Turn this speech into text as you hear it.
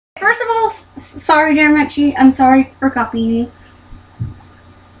First of all, sorry, Jeremiah. I'm sorry for copying you.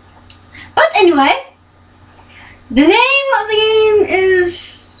 But anyway, the name of the game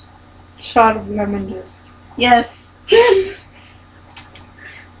is Shot of lemon juice. yes.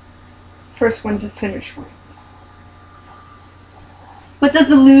 First one to finish wins. What does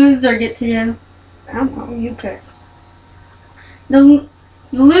the loser get to do? I don't know. You pick. The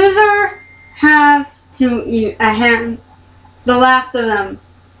loser has to eat a ham. The last of them.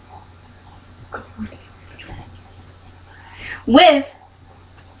 With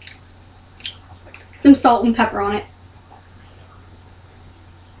some salt and pepper on it.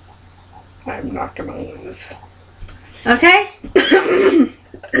 I'm not gonna lose. Okay?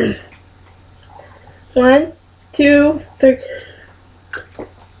 1, 2, 3.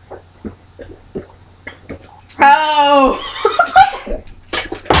 Oh!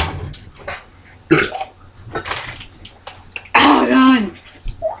 Oh god.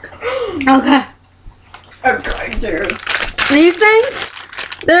 Okay. I'm trying to. These things,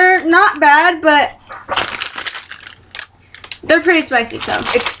 they're not bad, but they're pretty spicy, so.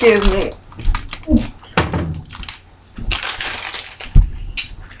 Excuse me.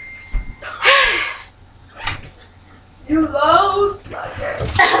 You lost.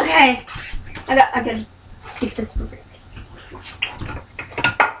 Okay. I gotta take this for break.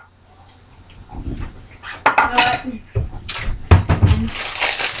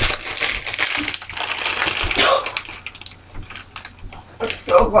 I'm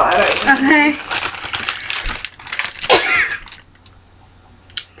so glad Okay.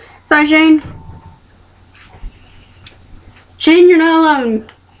 Sorry, Shane. Shane, you're not alone.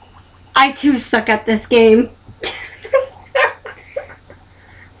 I too suck at this game.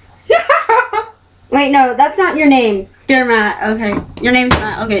 Wait, no, that's not your name. Dear Matt. Okay. Your name's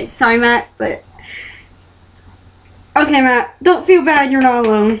Matt. Okay, sorry, Matt, but... Okay, Matt, don't feel bad, you're not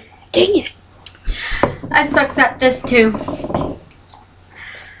alone. Dang it. I sucks at this too.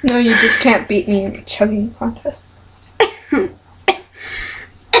 No, you just can't beat me in a chugging contest.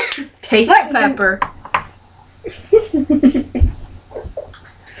 Taste What? pepper.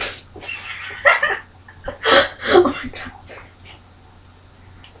 Oh my god.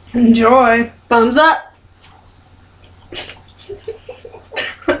 Enjoy. Thumbs up.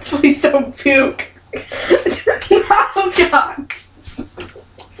 Please don't puke. Oh god.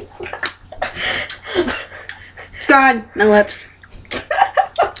 God, my lips.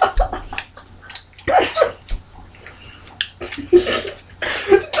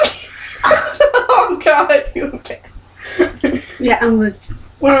 Oh god, you okay? Yeah, I'm good.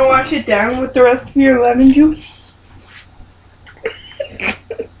 Wanna wash it down with the rest of your lemon juice?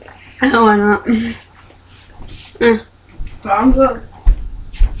 Oh, why not? Thumbs up.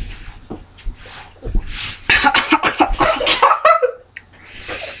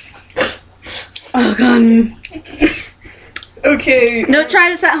 Oh god. Okay. Don't try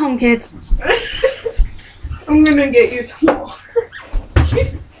this at home, kids. I'm gonna get you some water.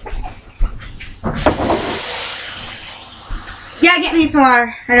 Jeez. Yeah, get me some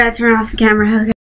water. I gotta turn off the camera. Okay.